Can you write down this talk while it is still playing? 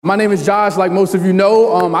My name is Josh. Like most of you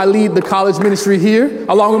know, I lead the college ministry here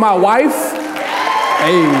along with my wife.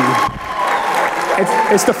 Hey,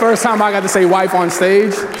 it's the first time I got to say wife on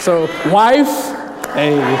stage. So wife,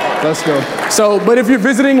 hey, let's go. But if you're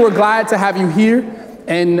visiting, we're glad to have you here.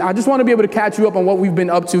 And I just want to be able to catch you up on what we've been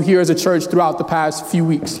up to here as a church throughout the past few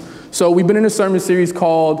weeks. So we've been in a sermon series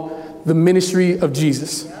called The Ministry of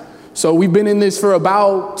Jesus. So we've been in this for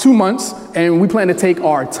about 2 months, and we plan to take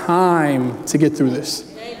our time to get through this.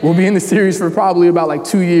 We'll be in the series for probably about like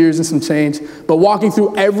 2 years and some change, but walking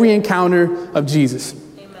through every encounter of Jesus,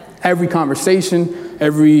 every conversation,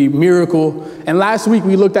 every miracle. And last week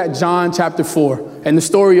we looked at John chapter 4 and the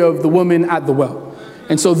story of the woman at the well.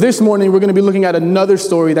 And so this morning we're going to be looking at another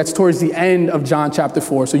story that's towards the end of John chapter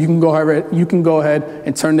 4. So you can go ahead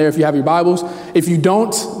and turn there if you have your Bibles. If you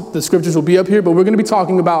don't, the scriptures will be up here, but we're going to be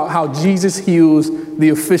talking about how Jesus heals the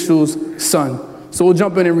official's son. So we'll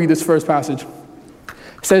jump in and read this first passage.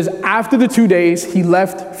 It says, after the 2 days, he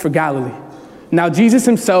left for Galilee. Now, Jesus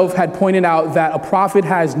himself had pointed out that a prophet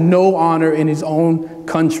has no honor in his own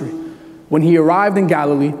country. When he arrived in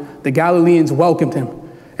Galilee, the Galileans welcomed him,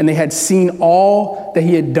 and they had seen all that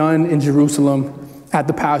he had done in Jerusalem at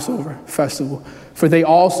the Passover festival, for they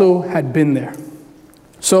also had been there.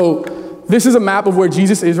 So this is a map of where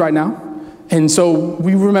Jesus is right now. And so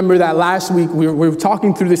we remember that last week we were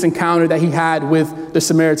talking through this encounter that he had with the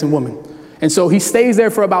Samaritan woman. And so he stays there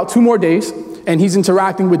for about 2 more days, and he's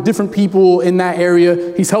interacting with different people in that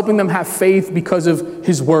area. He's helping them have faith because of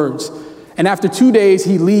his words. And after 2 days,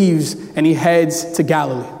 he leaves and he heads to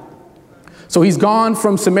Galilee. So he's gone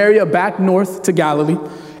from Samaria back north to Galilee.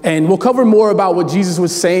 And we'll cover more about what Jesus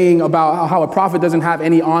was saying about how a prophet doesn't have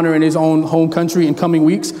any honor in his own home country in coming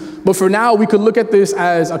weeks. But for now, we could look at this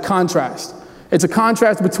as a contrast. It's a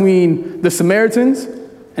contrast between the Samaritans,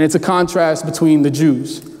 and it's a contrast between the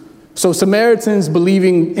Jews. So Samaritans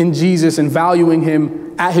believing in Jesus and valuing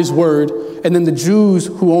him at his word, and then the Jews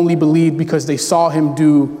who only believed because they saw him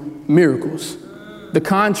do miracles. The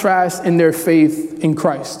contrast in their faith in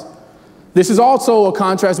Christ. This is also a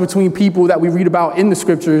contrast between people that we read about in the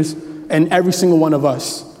scriptures and every single one of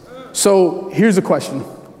us. So here's a question.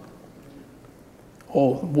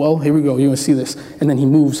 Oh, well, here we go. You're going to see this. And then he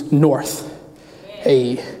moves north.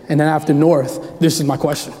 Hey, and then after north, this is my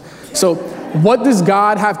question. So what does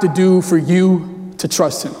God have to do for you to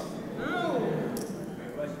trust him?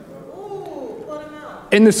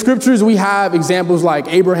 In the scriptures, we have examples like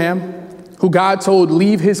Abraham, who God told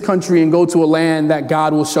leave his country and go to a land that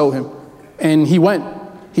God will show him. And he went.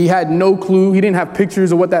 He had no clue. He didn't have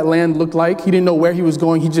pictures of what that land looked like. He didn't know where he was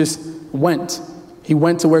going. He just went. He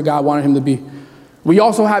went to where God wanted him to be. We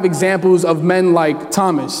also have examples of men like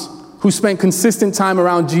Thomas, who spent consistent time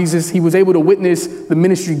around Jesus. He was able to witness the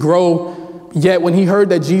ministry grow. Yet when he heard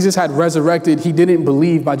that Jesus had resurrected, he didn't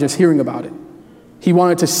believe by just hearing about it. He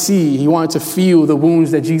wanted to see, he wanted to feel the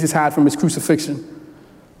wounds that Jesus had from his crucifixion.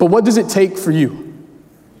 But what does it take for you?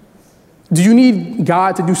 Do you need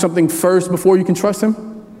God to do something first before you can trust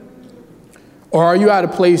him? Or are you at a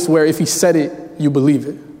place where if he said it, you believe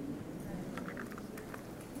it?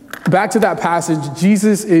 Back to that passage,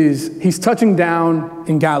 he's touching down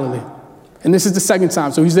in Galilee. And this is the second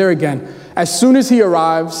time, so he's there again. As soon as he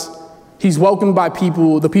arrives, he's welcomed by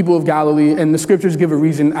the people of Galilee, and the scriptures give a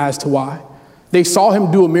reason as to why. They saw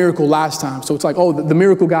him do a miracle last time, so it's like, oh, the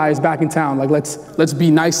miracle guy is back in town. Like, let's be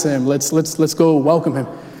nice to him. Let's go welcome him.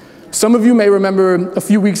 Some of you may remember a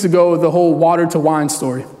few weeks ago the whole water to wine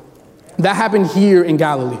story. That happened here in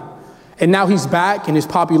Galilee. And now he's back, and his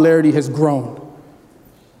popularity has grown.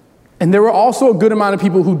 And there were also a good amount of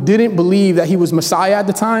people who didn't believe that he was Messiah at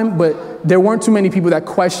the time, but there weren't too many people that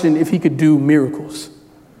questioned if he could do miracles.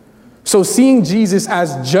 So seeing Jesus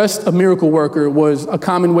as just a miracle worker was a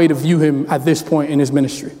common way to view him at this point in his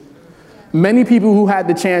ministry. Many people who had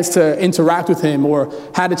the chance to interact with him or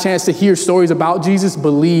had a chance to hear stories about Jesus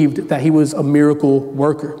believed that he was a miracle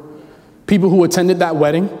worker. People who attended that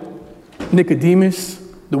wedding, Nicodemus,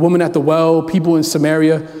 the woman at the well, people in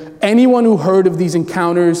Samaria, anyone who heard of these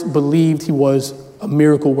encounters believed he was a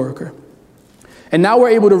miracle worker. And now we're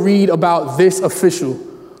able to read about this official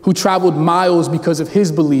who traveled miles because of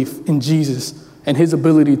his belief in Jesus and his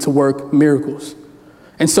ability to work miracles.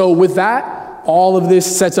 And so with that, all of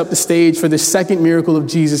this sets up the stage for the second miracle of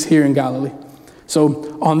Jesus here in Galilee.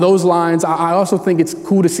 So on those lines, I also think it's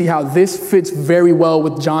cool to see how this fits very well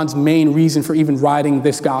with John's main reason for even writing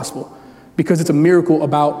this gospel, because it's a miracle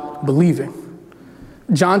about believing.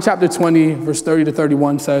 John chapter 20, verse 30 to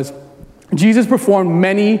 31 says, Jesus performed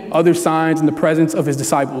many other signs in the presence of his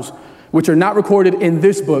disciples, which are not recorded in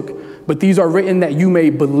this book, but these are written that you may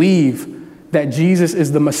believe that Jesus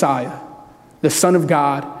is the Messiah, the Son of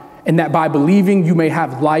God, and that by believing you may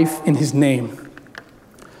have life in his name.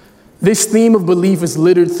 This theme of belief is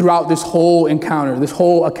littered throughout this whole encounter, this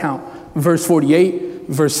whole account. Verse 48,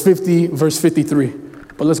 verse 50, verse 53.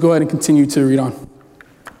 But let's go ahead and continue to read on.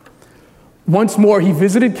 Once more, he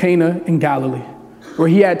visited Cana in Galilee, where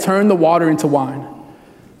he had turned the water into wine.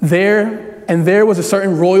 There was a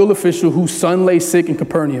certain royal official whose son lay sick in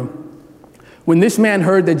Capernaum. When this man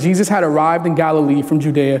heard that Jesus had arrived in Galilee from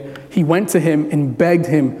Judea, he went to him and begged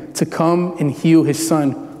him to come and heal his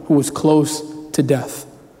son, who was close to death.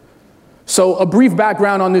 So a brief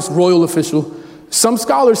background on this royal official. Some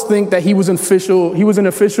scholars think that he was an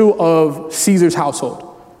official of Caesar's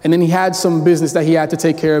household, and then he had some business that he had to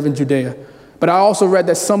take care of in Judea. But I also read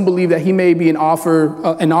that some believe that he may be an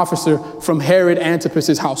officer from Herod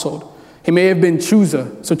Antipas's household. He may have been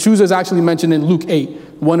Chusa. So Chusa is actually mentioned in Luke 8,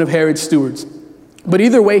 one of Herod's stewards. But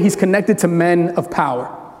either way, he's connected to men of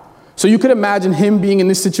power. So you could imagine him being in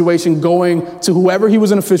this situation, going to whoever he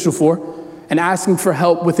was an official for and asking for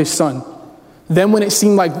help with his son. Then when it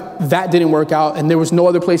seemed like that didn't work out and there was no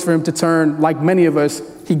other place for him to turn, like many of us,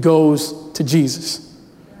 he goes to Jesus.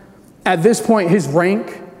 At this point, his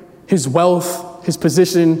rank, his wealth, his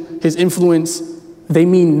position, his influence, they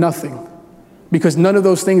mean nothing, because none of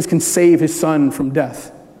those things can save his son from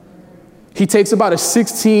death. He takes about a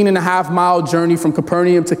 16.5-mile journey from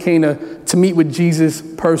Capernaum to Cana to meet with Jesus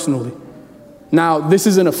personally. Now, this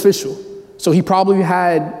is an official, so he probably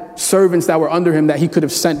had servants that were under him that he could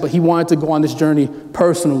have sent, but he wanted to go on this journey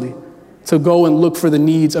personally, to go and look for the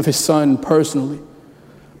needs of his son personally.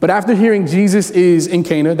 But after hearing Jesus is in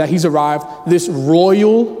Cana, that he's arrived, this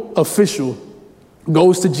royal official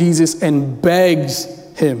goes to Jesus and begs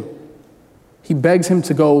him. He begs him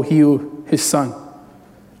to go heal his son.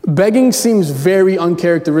 Begging seems very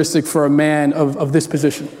uncharacteristic for a man of this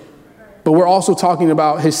position. But we're also talking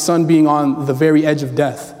about his son being on the very edge of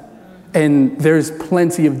death. And there's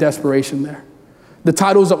plenty of desperation there. The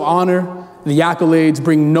titles of honor, the accolades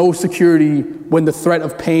bring no security when the threat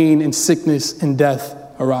of pain and sickness and death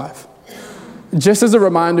arrive. Just as a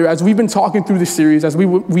reminder, as we've been talking through this series, as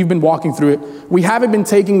we've been walking through it, we haven't been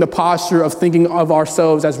taking the posture of thinking of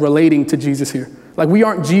ourselves as relating to Jesus here. Like, we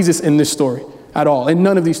aren't Jesus in this story at all, in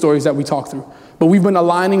none of these stories that we talk through. But we've been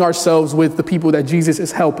aligning ourselves with the people that Jesus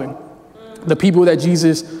is helping, the people that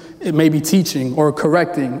Jesus may be teaching or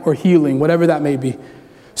correcting or healing, whatever that may be.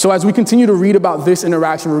 So as we continue to read about this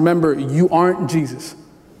interaction, remember, you aren't Jesus,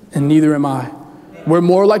 and neither am I. We're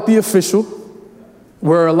more like the official.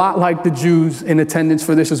 We're a lot like the Jews in attendance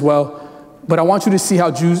for this as well. But I want you to see how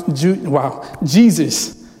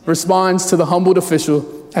Jesus responds to the humbled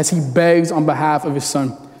official as he begs on behalf of his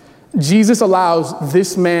son. Jesus allows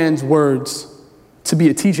this man's words to be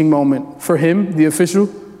a teaching moment for him, the official,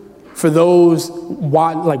 for those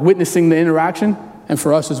witnessing the interaction, and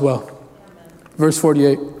for us as well. Verse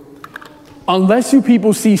 48. Unless you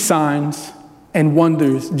people see signs and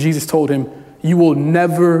wonders, Jesus told him, you will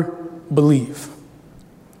never believe.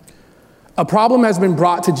 A problem has been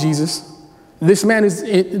brought to Jesus. This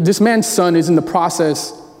man's son is in the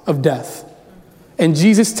process of death. And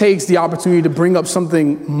Jesus takes the opportunity to bring up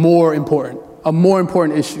something more important, a more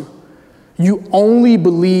important issue. You only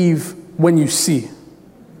believe when you see.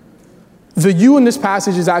 The you in this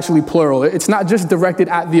passage is actually plural. It's not just directed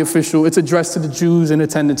at the official, it's addressed to the Jews in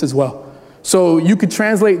attendance as well. So you could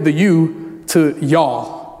translate the you to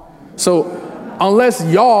y'all. So unless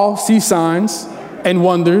y'all see signs and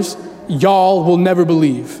wonders, y'all will never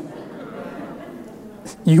believe.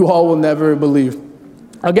 You all will never believe.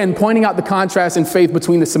 Again, pointing out the contrast in faith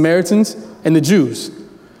between the Samaritans and the Jews.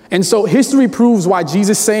 And so history proves why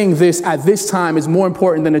Jesus saying this at this time is more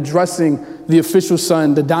important than addressing the official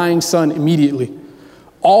son, the dying son, immediately.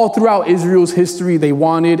 All throughout Israel's history, they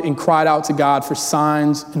wanted and cried out to God for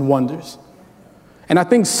signs and wonders. And I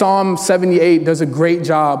think Psalm 78 does a great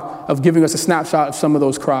job of giving us a snapshot of some of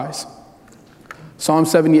those cries. Psalm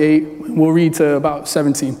 78, we'll read to about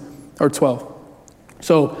 17 or 12.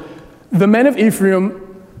 So, the men of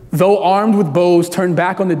Ephraim, though armed with bows, turned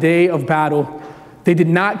back on the day of battle. They did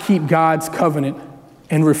not keep God's covenant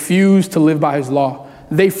and refused to live by his law.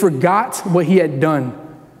 They forgot what he had done,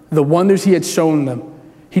 the wonders he had shown them.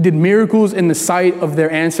 He did miracles in the sight of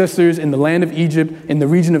their ancestors in the land of Egypt, in the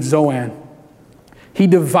region of Zoan. He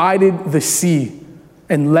divided the sea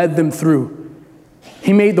and led them through.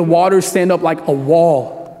 He made the waters stand up like a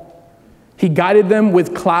wall. He guided them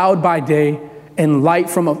with cloud by day and light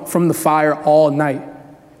from the fire all night.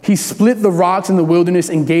 He split the rocks in the wilderness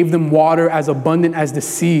and gave them water as abundant as the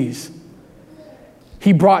seas.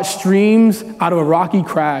 He brought streams out of a rocky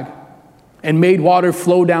crag and made water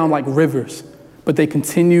flow down like rivers. but they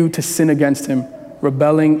continue to sin against him,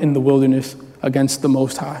 rebelling in the wilderness against the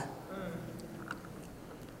Most High.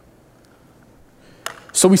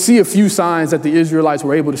 So we see a few signs that the Israelites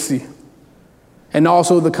were able to see, and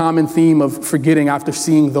also the common theme of forgetting after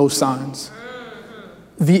seeing those signs.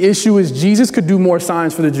 The issue is Jesus could do more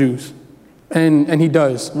signs for the Jews, and he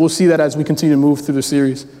does. We'll see that as we continue to move through the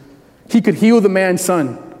series. He could heal the man's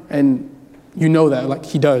son, and you know that, like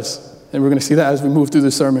he does. And we're going to see that as we move through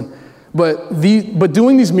the sermon. But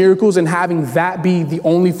doing these miracles and having that be the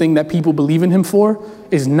only thing that people believe in him for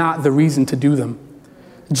is not the reason to do them.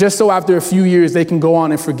 Just so after a few years, they can go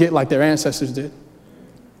on and forget like their ancestors did.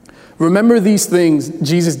 Remember, these things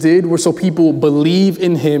Jesus did were so people believe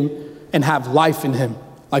in him and have life in him,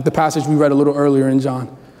 like the passage we read a little earlier in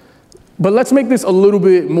John. But let's make this a little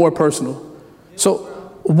bit more personal. So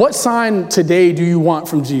what sign today do you want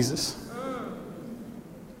from Jesus?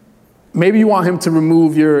 Maybe you want him to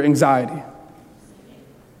remove your anxiety.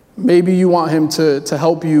 Maybe you want him to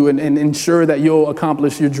help you and ensure that you'll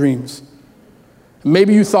accomplish your dreams.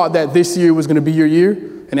 Maybe you thought that this year was going to be your year,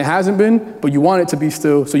 and it hasn't been, but you want it to be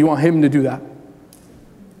still, so you want him to do that.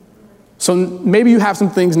 So maybe you have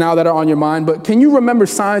some things now that are on your mind, but can you remember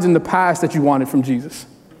signs in the past that you wanted from Jesus?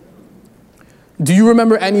 Do you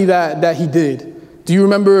remember any that he did? Do you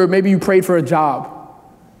remember maybe you prayed for a job,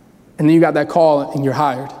 and then you got that call and you're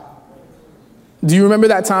hired? Do you remember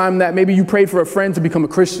that time that maybe you prayed for a friend to become a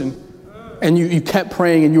Christian, and you kept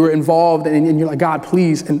praying and you were involved and you're like, God,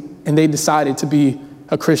 please, and they decided to be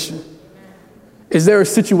a Christian? Is there a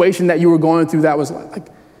situation that you were going through that was like,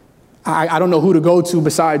 I don't know who to go to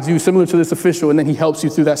besides you, similar to this official, and then he helps you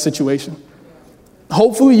through that situation?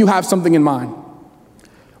 Hopefully you have something in mind.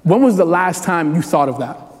 When was the last time you thought of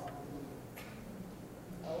that?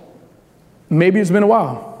 Maybe it's been a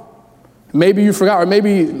while. Maybe you forgot, or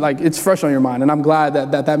maybe like it's fresh on your mind, and I'm glad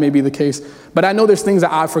that may be the case. But I know there's things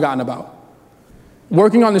that I've forgotten about.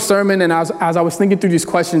 Working on the sermon, and as I was thinking through these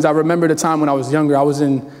questions, I remembered a time when I was younger. I was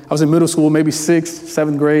in middle school, maybe 6th,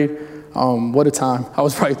 7th grade. What a time. I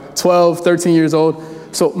was probably 12, 13 years old.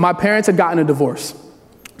 So my parents had gotten a divorce.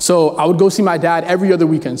 So I would go see my dad every other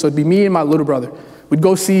weekend. So it'd be me and my little brother. We'd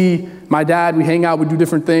go see my dad, we'd hang out, we'd do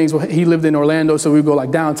different things. Well, he lived in Orlando, so we'd go like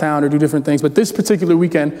downtown or do different things. But this particular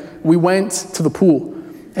weekend, we went to the pool.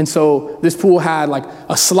 And so this pool had like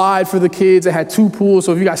a slide for the kids. It had 2 pools.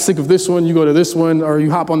 So if you got sick of this one, you go to this one, or you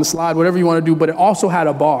hop on the slide, whatever you want to do. But it also had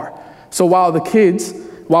a bar. So while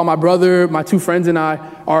my brother, my 2 friends, and I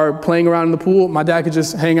are playing around in the pool, my dad could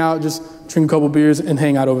just hang out, just drink a couple beers and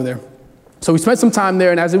hang out over there. So we spent some time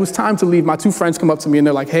there. And as it was time to leave, my 2 friends come up to me and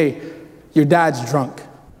they're like, hey, your dad's drunk.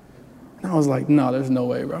 And I was like, no, there's no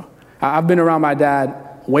way, bro. I've been around my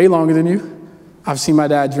dad way longer than you. I've seen my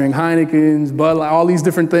dad drink Heineken's, Bud Light, all these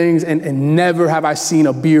different things, and never have I seen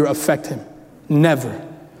a beer affect him. Never.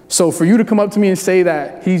 So for you to come up to me and say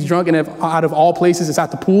that he's drunk and out of all places it's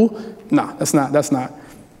at the pool, nah, that's not.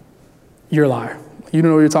 You're a liar. You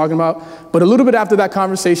don't know what you're talking about. But a little bit after that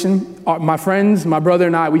conversation, my friends, my brother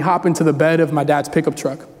and I, we hop into the bed of my dad's pickup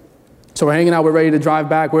truck. So we're hanging out, we're ready to drive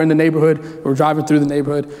back. We're in the neighborhood, we're driving through the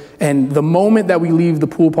neighborhood. And the moment that we leave the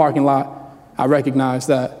pool parking lot, I recognize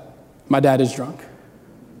that my dad is drunk.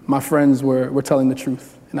 My friends were telling the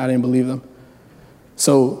truth, and I didn't believe them.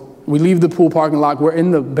 So we leave the pool parking lot, we're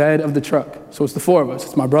in the bed of the truck. So it's the 4 of us.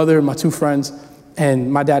 It's my brother, my 2 friends,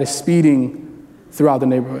 and my dad is speeding throughout the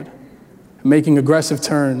neighborhood, making aggressive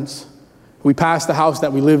turns. We passed the house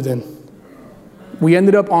that we lived in. We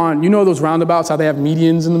ended up on, you know those roundabouts, how they have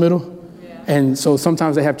medians in the middle? And so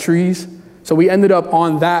sometimes they have trees. So we ended up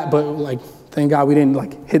on that, but like, thank God we didn't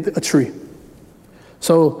like hit a tree.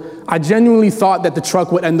 So I genuinely thought that the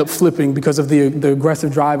truck would end up flipping because of the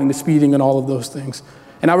aggressive driving, the speeding, and all of those things.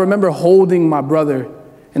 And I remember holding my brother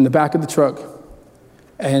in the back of the truck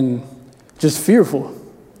and just fearful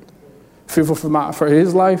for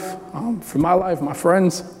his life, for my life, my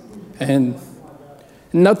friends, and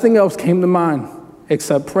nothing else came to mind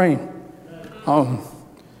except praying.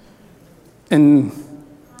 And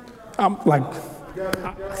I'm like,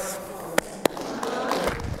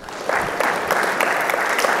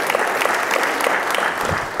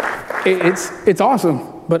 it's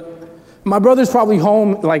awesome. But my brother's probably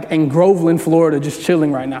home like in Groveland, Florida, just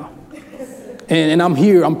chilling right now. And I'm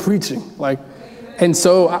here, I'm preaching. And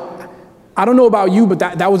so I don't know about you, but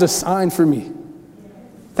that was a sign for me.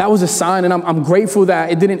 That was a sign, and I'm grateful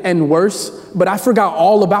that it didn't end worse, but I forgot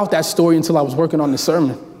all about that story until I was working on the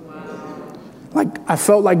sermon. Like, I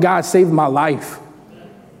felt like God saved my life,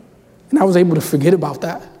 and I was able to forget about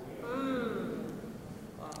that.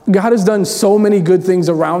 God has done so many good things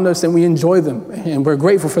around us, and we enjoy them, and we're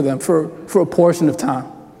grateful for them for a portion of time.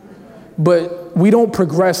 But But we don't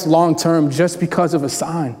progress long-term just because of a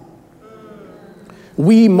sign.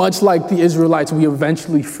 We, much like the Israelites, we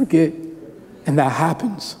eventually forget, and that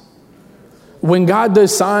happens. When God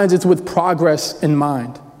does signs, it's with progress in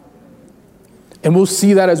mind. And we'll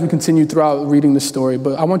see that as we continue throughout reading the story.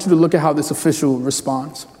 But I want you to look at how this official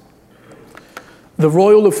responds. The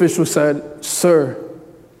royal official said, "Sir,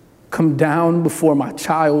 come down before my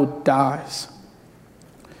child dies."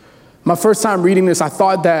 My first time reading this, I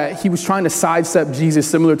thought that he was trying to sidestep Jesus,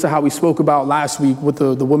 similar to how we spoke about last week with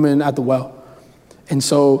the woman at the well. And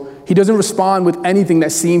so he doesn't respond with anything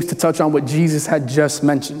that seems to touch on what Jesus had just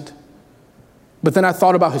mentioned. But then I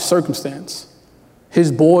thought about his circumstance.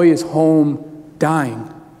 His boy is home dying.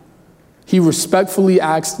 He respectfully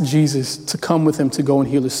asked Jesus to come with him to go and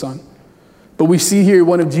heal his son. But we see here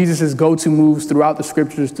one of Jesus' go-to moves throughout the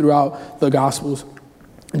scriptures, throughout the Gospels.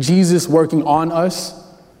 Jesus working on us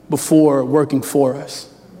before working for us.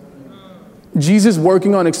 Jesus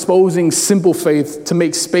working on exposing simple faith to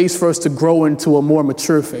make space for us to grow into a more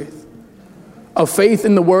mature faith. A faith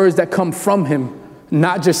in the words that come from him,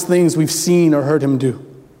 not just things we've seen or heard him do.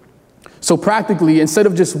 So practically, instead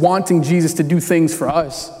of just wanting Jesus to do things for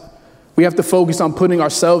us, we have to focus on putting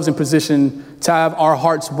ourselves in position to have our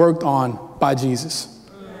hearts worked on by Jesus.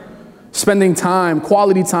 Spending time,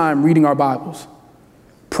 quality time, reading our Bibles,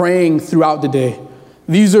 praying throughout the day.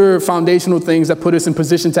 These are foundational things that put us in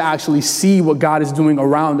position to actually see what God is doing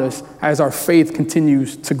around us as our faith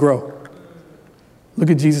continues to grow. Look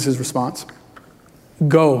at Jesus' response.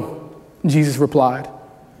 "Go," Jesus replied.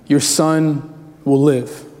 "Your son will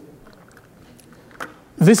live."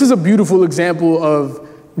 This is a beautiful example of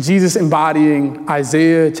Jesus embodying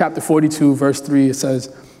Isaiah chapter 42, verse 3. It says,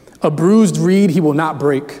 "A bruised reed he will not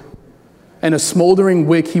break, and a smoldering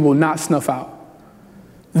wick he will not snuff out."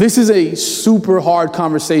 This is a super hard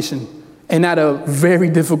conversation and at a very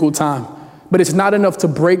difficult time, but it's not enough to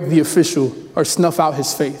break the official or snuff out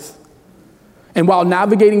his faith. And while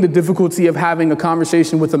navigating the difficulty of having a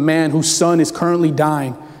conversation with a man whose son is currently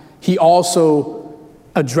dying, he also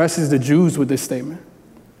addresses the Jews with this statement.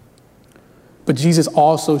 But Jesus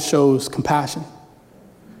also shows compassion.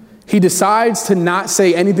 He decides to not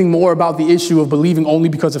say anything more about the issue of believing only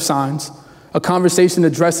because of signs, a conversation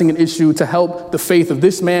addressing an issue to help the faith of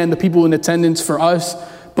this man, the people in attendance, for us,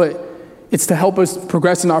 but it's to help us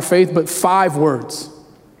progress in our faith, but 5 words.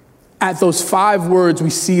 At those 5 words, we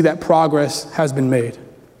see that progress has been made.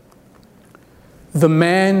 The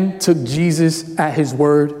man took Jesus at his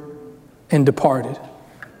word and departed.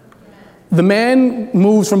 The man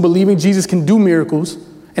moves from believing Jesus can do miracles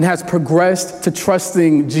and has progressed to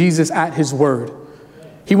trusting Jesus at his word.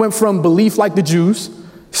 He went from belief like the Jews,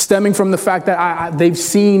 stemming from the fact that they've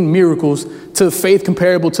seen miracles, to faith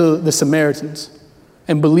comparable to the Samaritans,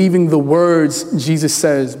 and believing the words Jesus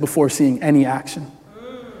says before seeing any action.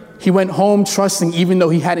 He went home trusting even though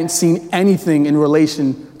he hadn't seen anything in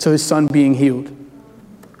relation to his son being healed.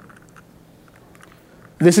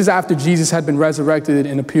 This is after Jesus had been resurrected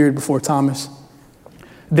and appeared before Thomas.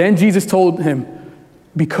 Then Jesus told him,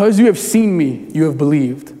 "Because you have seen me, you have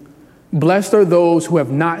believed. Blessed are those who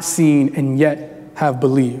have not seen and yet have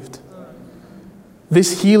believed."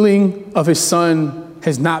 This healing of his son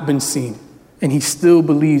has not been seen, and he still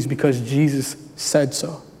believes because Jesus said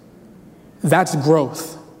so. That's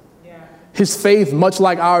growth. His faith, much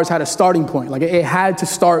like ours, had a starting point. Like it had to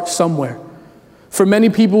start somewhere. For many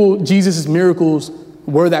people, Jesus' miracles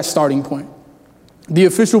were that starting point. The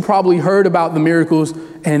official probably heard about the miracles,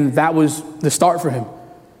 and that was the start for him.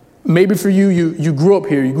 Maybe for you grew up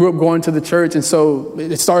here. You grew up going to the church, and so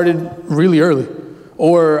it started really early.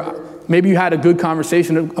 Or maybe you had a good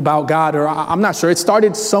conversation about God, or I'm not sure. It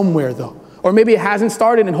started somewhere, though. Or maybe it hasn't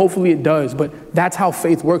started, and hopefully it does. But that's how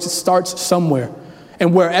faith works. It starts somewhere.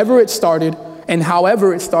 And wherever it started, and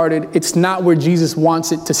however it started, it's not where Jesus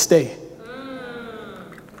wants it to stay.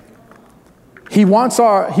 He wants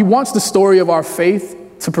the story of our faith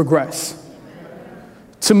to progress.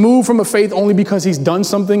 To move from a faith only because he's done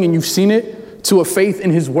something and you've seen it, to a faith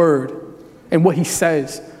in his word and what he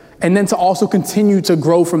says. And then to also continue to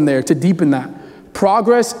grow from there, to deepen that.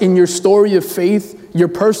 Progress in your story of faith, your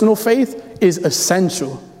personal faith, is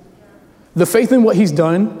essential. The faith in what he's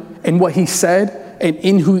done and what he said and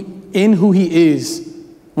in who he is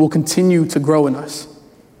will continue to grow in us.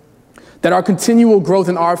 That our continual growth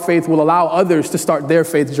in our faith will allow others to start their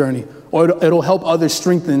faith journey, or it'll help others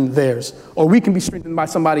strengthen theirs, or we can be strengthened by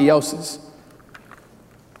somebody else's.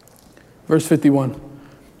 Verse 51.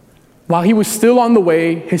 While he was still on the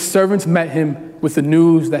way, his servants met him with the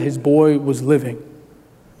news that his boy was living.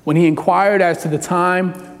 When he inquired as to the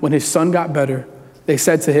time when his son got better, they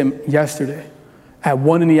said to him, "Yesterday, at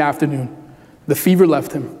 1 p.m, The fever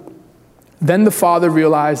left him. Then the father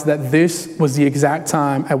realized that this was the exact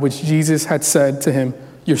time at which Jesus had said to him,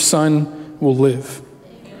 "Your son will live."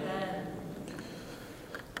 Amen.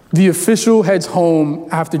 The official heads home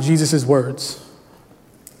after Jesus' words.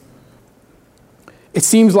 It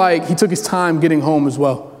seems like he took his time getting home as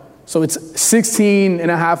well. So it's 16 and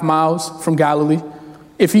a half miles from Galilee.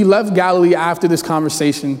 If he left Galilee after this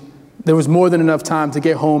conversation, there was more than enough time to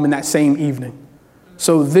get home in that same evening.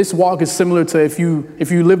 So this walk is similar to if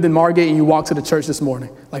you lived in Margate and you walked to the church this morning.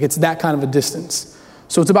 Like, it's that kind of a distance.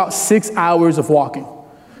 So it's about 6 hours of walking.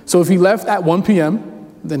 So if he left at 1 p.m.,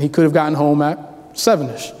 then he could have gotten home at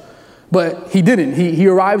 7-ish. But he didn't. He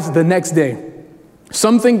arrives the next day.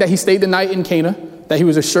 Some think that he stayed the night in Cana, that he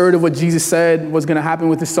was assured of what Jesus said was going to happen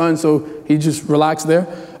with his son, so he just relaxed there.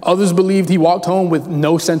 Others believed he walked home with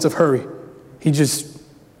no sense of hurry. He just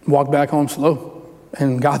walked back home slow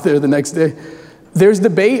and got there the next day. There's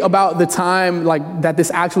debate about the time that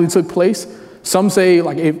this actually took place. Some say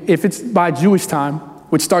if it's by Jewish time,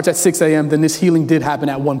 which starts at 6 a.m., then this healing did happen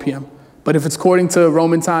at 1 p.m. But if it's according to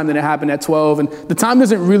Roman time, then it happened at 12. And the time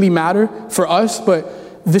doesn't really matter for us, but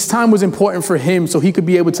this time was important for him so he could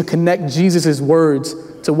be able to connect Jesus' words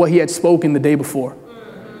to what he had spoken the day before.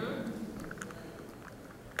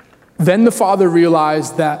 Then the father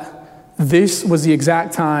realized that this was the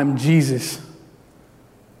exact time Jesus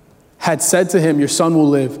had said to him, "Your son will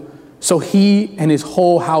live." So he and his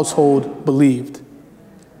whole household believed.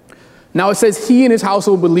 Now it says he and his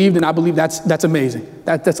household believed, and I believe that's amazing.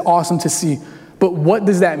 That's awesome to see. But what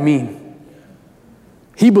does that mean?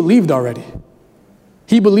 He believed already.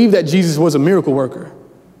 He believed that Jesus was a miracle worker.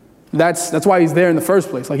 That's why he's there in the first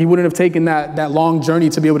place. He wouldn't have taken that long journey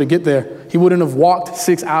to be able to get there. He wouldn't have walked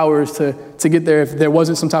 6 hours to get there if there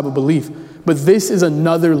wasn't some type of belief. But this is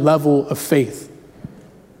another level of faith.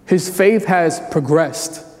 His faith has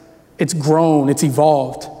progressed. It's grown. It's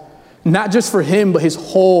evolved. Not just for him, but his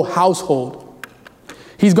whole household.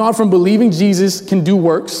 He's gone from believing Jesus can do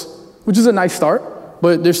works, which is a nice start,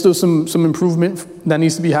 but there's still some improvement that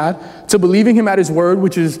needs to be had, to believing him at his word,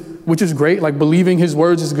 which is great. Believing his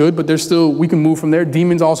words is good, but we can move from there.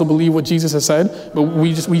 Demons also believe what Jesus has said, but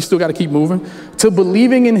we still got to keep moving. To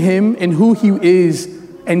believing in him and who he is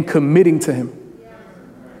and committing to him.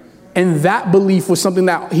 And that belief was something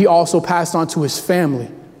that he also passed on to his family.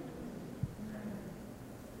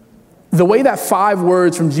 The way that 5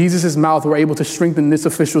 words from Jesus' mouth were able to strengthen this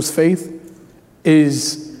official's faith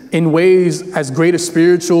is in ways as great a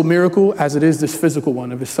spiritual miracle as it is this physical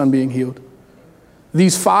one of his son being healed.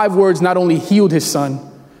 These 5 words not only healed his son,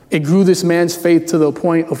 it grew this man's faith to the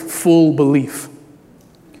point of full belief,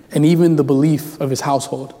 and even the belief of his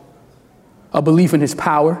household. A belief in his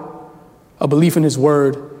power, a belief in his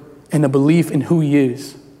word, and a belief in who he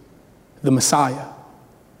is, the Messiah.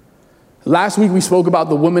 Last week, we spoke about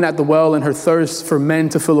the woman at the well and her thirst for men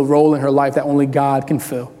to fill a role in her life that only God can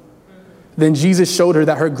fill. Then Jesus showed her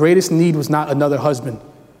that her greatest need was not another husband.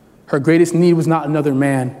 Her greatest need was not another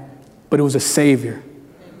man, but it was a savior.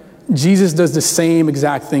 Jesus does the same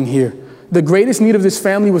exact thing here. The greatest need of this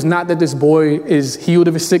family was not that this boy is healed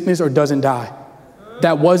of his sickness or doesn't die.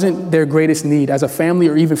 That wasn't their greatest need as a family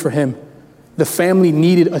or even for him. The family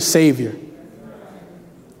needed a savior.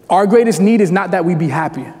 Our greatest need is not that we be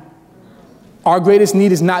happy. Our greatest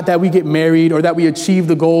need is not that we get married or that we achieve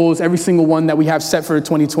the goals, every single one that we have set for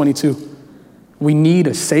 2022. We need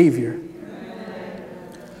a savior.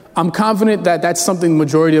 I'm confident that that's something the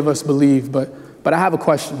majority of us believe, but I have a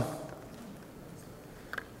question.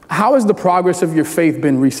 How has the progress of your faith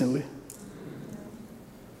been recently?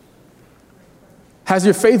 Has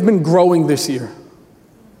your faith been growing this year?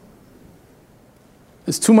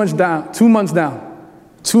 It's 2 months down.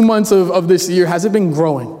 2 months of this year. Has it been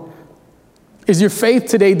growing? Is your faith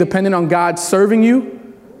today dependent on God serving you,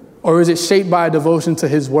 or is it shaped by a devotion to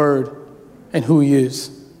his word and who he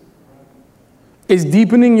is? Is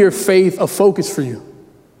deepening your faith a focus for you,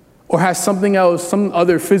 or has something else, some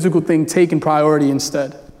other physical thing taken priority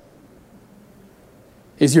instead?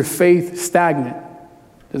 Is your faith stagnant?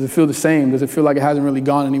 Does it feel the same? Does it feel like it hasn't really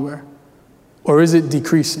gone anywhere? Or is it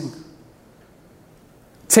decreasing?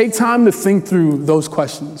 Take time to think through those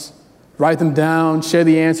questions. Write them down, share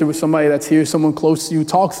the answer with somebody that's here, someone close to you,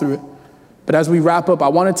 talk through it. But as we wrap up, I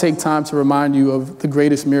want to take time to remind you of the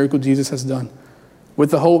greatest miracle Jesus has done,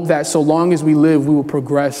 with the hope that so long as we live, we will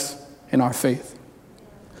progress in our faith.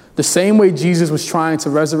 The same way Jesus was trying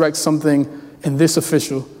to resurrect something in this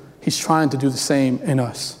official, he's trying to do the same in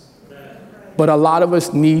us. But a lot of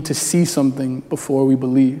us need to see something before we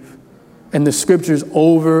believe. And the scriptures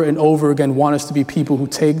over and over again want us to be people who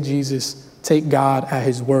take Jesus, take God at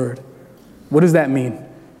his word. What does that mean?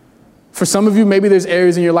 For some of you, maybe there's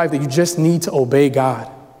areas in your life that you just need to obey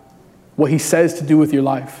God, what he says to do with your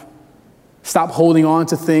life. Stop holding on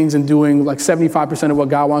to things and doing like 75% of what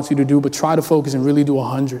God wants you to do, but try to focus and really do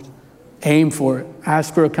 100. Aim for it.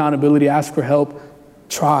 Ask for accountability. Ask for help.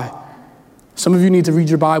 Try. Some of you need to read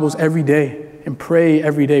your Bibles every day and pray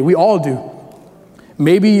every day. We all do.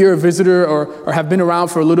 Maybe you're a visitor or have been around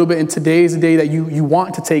for a little bit, and today is the day that you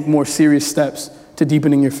want to take more serious steps to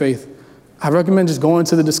deepening your faith. I recommend just going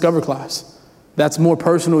to the Discover class. That's more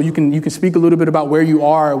personal. You can speak a little bit about where you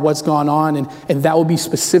are, what's gone on, and that will be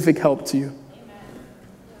specific help to you.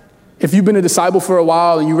 If you've been a disciple for a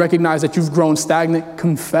while and you recognize that you've grown stagnant,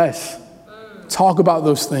 confess. Talk about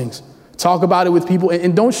those things. Talk about it with people,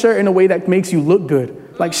 and don't share it in a way that makes you look good.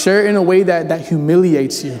 Like, share it in a way that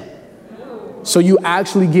humiliates you. So you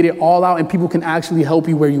actually get it all out and people can actually help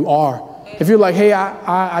you where you are. If you're like, hey,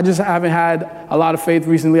 I just haven't had a lot of faith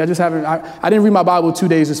recently. I didn't read my Bible 2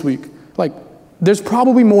 days this week. Like, there's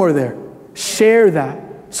probably more there. Share that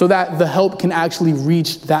so that the help can actually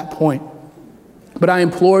reach that point. But I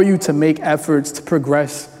implore you to make efforts to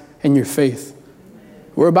progress in your faith.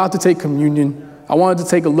 We're about to take communion. I wanted to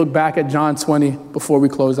take a look back at John 20 before we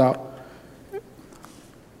close out.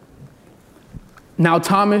 Now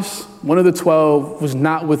Thomas, one of the 12, was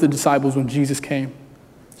not with the disciples when Jesus came.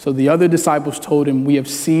 So the other disciples told him, "We have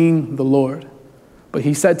seen the Lord." But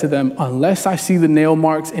he said to them, "Unless I see the nail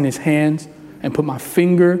marks in his hands and put my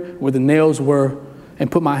finger where the nails were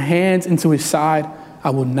and put my hands into his side,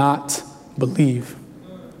 I will not believe."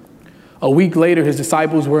 A week later, his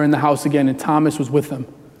disciples were in the house again, and Thomas was with them.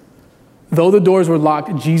 Though the doors were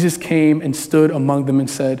locked, Jesus came and stood among them and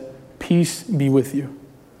said, "Peace be with you."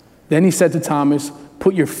 Then he said to Thomas,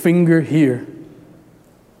 "Put your finger here.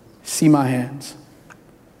 See my hands.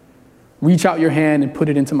 Reach out your hand and put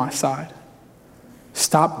it into my side.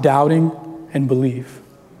 Stop doubting and believe."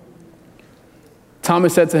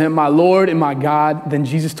 Thomas said to him, "My Lord and my God." Then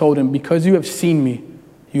Jesus told him, "Because you have seen me,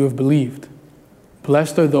 you have believed.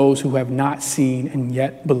 Blessed are those who have not seen and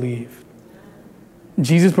yet believe."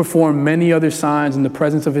 Jesus performed many other signs in the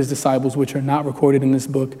presence of his disciples, which are not recorded in this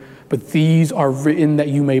book, but these are written that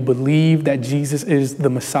you may believe that Jesus is the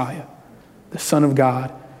Messiah, the Son of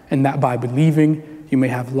God, and that by believing you may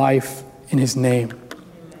have life in his name.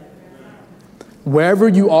 Wherever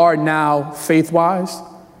you are now, faith-wise,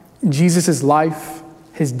 Jesus' life,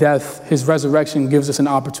 his death, his resurrection gives us an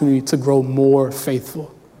opportunity to grow more faithful,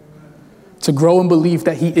 to grow in belief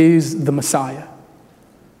that he is the Messiah,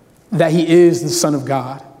 that he is the Son of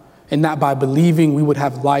God, and that by believing we would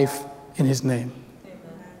have life in his name.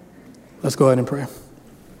 Let's go ahead and pray.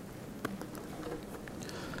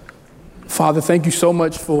 Father, thank you so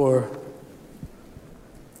much for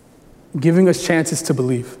giving us chances to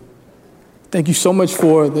believe. Thank you so much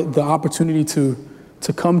for the opportunity to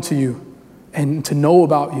come to you and to know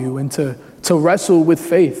about you and to wrestle with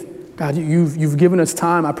faith. God, you've given us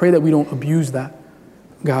time. I pray that we don't abuse that.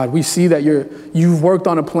 God, we see that you've worked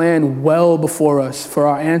on a plan well before us, for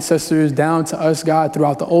our ancestors, down to us, God,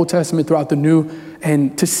 throughout the Old Testament, throughout the New.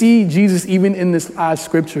 And to see Jesus, even in this last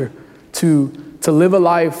scripture, to live a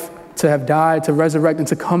life, to have died, to resurrect, and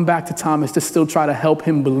to come back to Thomas, to still try to help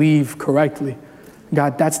him believe correctly.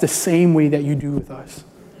 God, that's the same way that you do with us.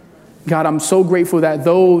 God, I'm so grateful that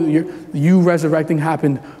though you resurrecting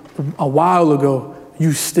happened a while ago,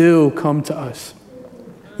 you still come to us.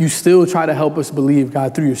 You still try to help us believe,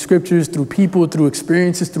 God, through your scriptures, through people, through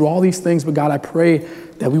experiences, through all these things. But God, I pray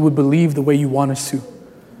that we would believe the way you want us to,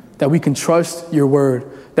 that we can trust your word,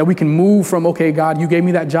 that we can move from, okay, God, you gave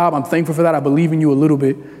me that job. I'm thankful for that. I believe in you a little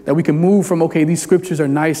bit. That we can move from, okay, these scriptures are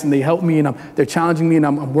nice and they help me and they're challenging me and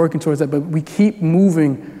I'm working towards that. But we keep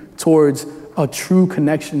moving towards a true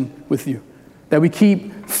connection with you. That we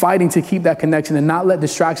keep fighting to keep that connection and not let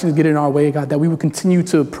distractions get in our way, God, that we would continue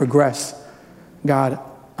to progress. God,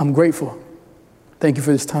 I'm grateful. Thank you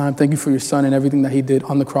for this time. Thank you for your son and everything that he did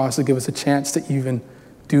on the cross to give us a chance to even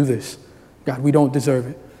do this. God, we don't deserve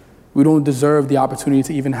it. We don't deserve the opportunity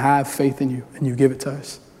to even have faith in you, and you give it to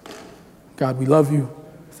us. God, we love you.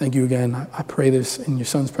 Thank you again. I pray this in your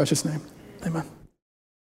son's precious name. Amen.